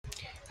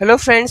Hello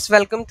friends,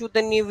 welcome to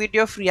the new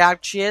video of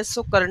React.js.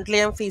 So currently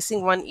I'm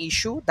facing one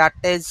issue, that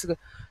is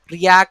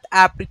React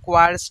app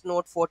requires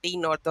Node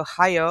 14 or the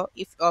higher.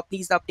 If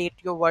please update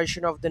your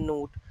version of the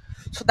node.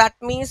 So that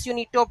means you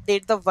need to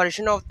update the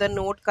version of the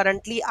node.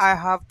 Currently I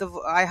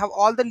have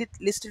all the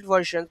listed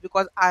versions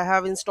because I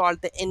have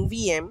installed the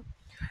NVM,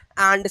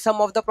 and some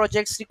of the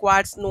projects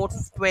requires node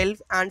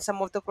 12 and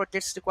some of the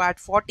projects required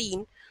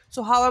 14.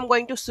 So how I'm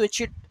going to switch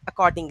it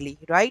accordingly,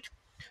 right?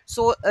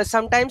 So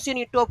sometimes you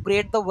need to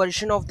upgrade the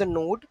version of the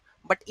node,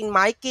 but in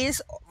my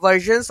case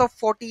versions of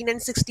 14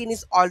 and 16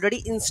 is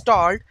already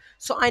installed,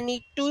 so I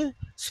need to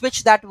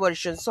switch that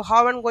version. So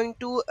how I'm going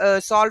to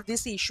solve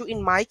this issue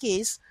in my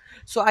case?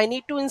 So I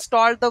need to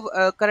install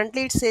the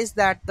currently it says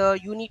that the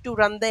you need to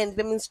run the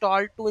npm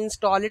install to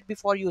install it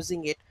before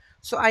using it.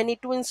 So I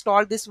need to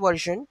install this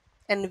version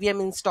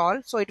nvm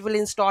install, so it will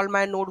install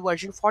my node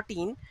version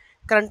 14.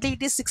 Currently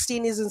it is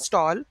 16 is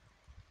installed.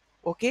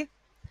 Okay,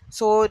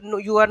 so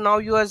you are now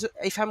you as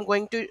if I'm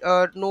going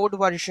to node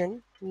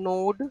version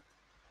node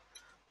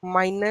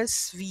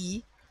minus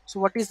v,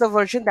 so what is the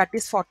version? That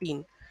is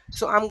 14.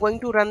 So I'm going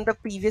to run the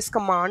previous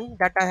command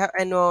that I have,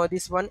 and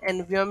this one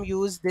nvm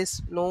use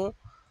this no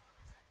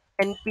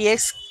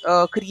npx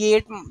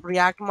create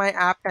react my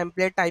app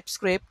template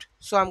typescript.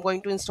 So I'm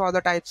going to install the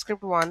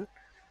typescript one.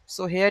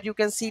 So here you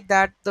can see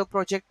that the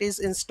project is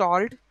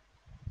installed,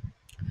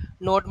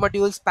 node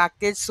modules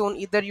package. So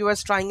either you are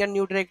trying a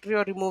new directory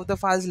or remove the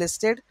files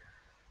listed.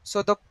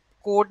 So the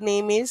code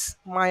name is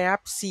my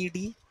app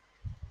cd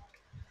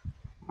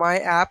my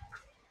app.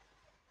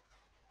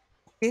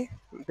 Okay,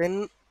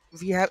 then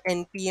we have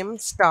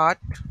npm start.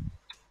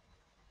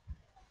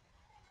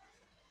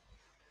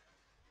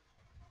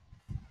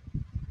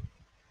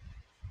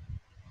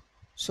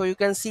 So you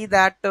can see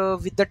that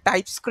with the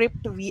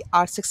typescript we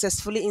are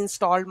successfully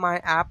installed my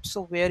app.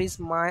 So where is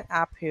my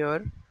app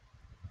here?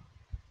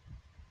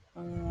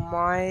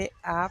 My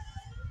app,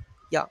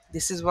 yeah,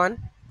 this is one.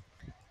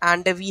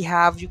 And we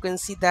have, you can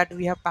see that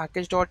we have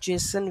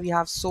package.json, we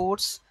have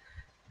source.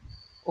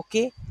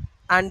 Okay,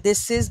 and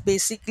this is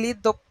basically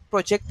the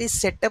project is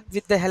set up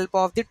with the help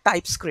of the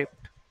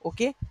typescript.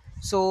 Okay,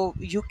 so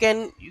you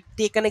can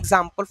take an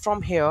example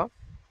from here,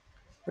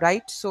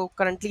 right? So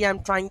currently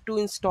I'm trying to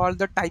install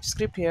the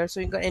typescript here.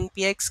 So you can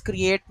npx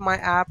create my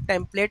app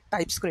template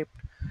typescript.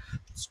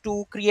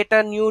 To create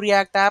a new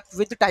react app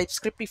with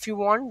typescript, if you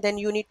want, then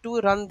you need to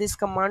run this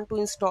command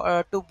to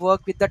install to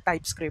work with the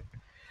typescript.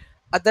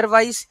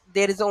 Otherwise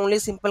there is only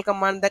simple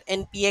command that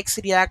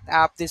npx react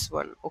app, this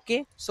one.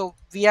 Okay, so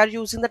we are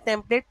using the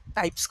template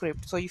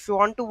typescript. So if you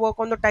want to work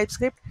on the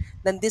typescript,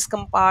 then this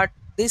template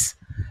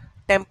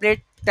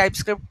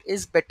typescript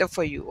is better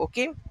for you.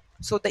 Okay,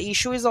 so the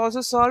issue is also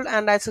solved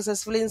and I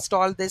successfully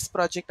installed this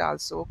project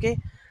also. Okay,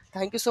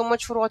 thank you so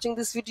much for watching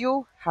this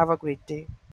video. Have a great day.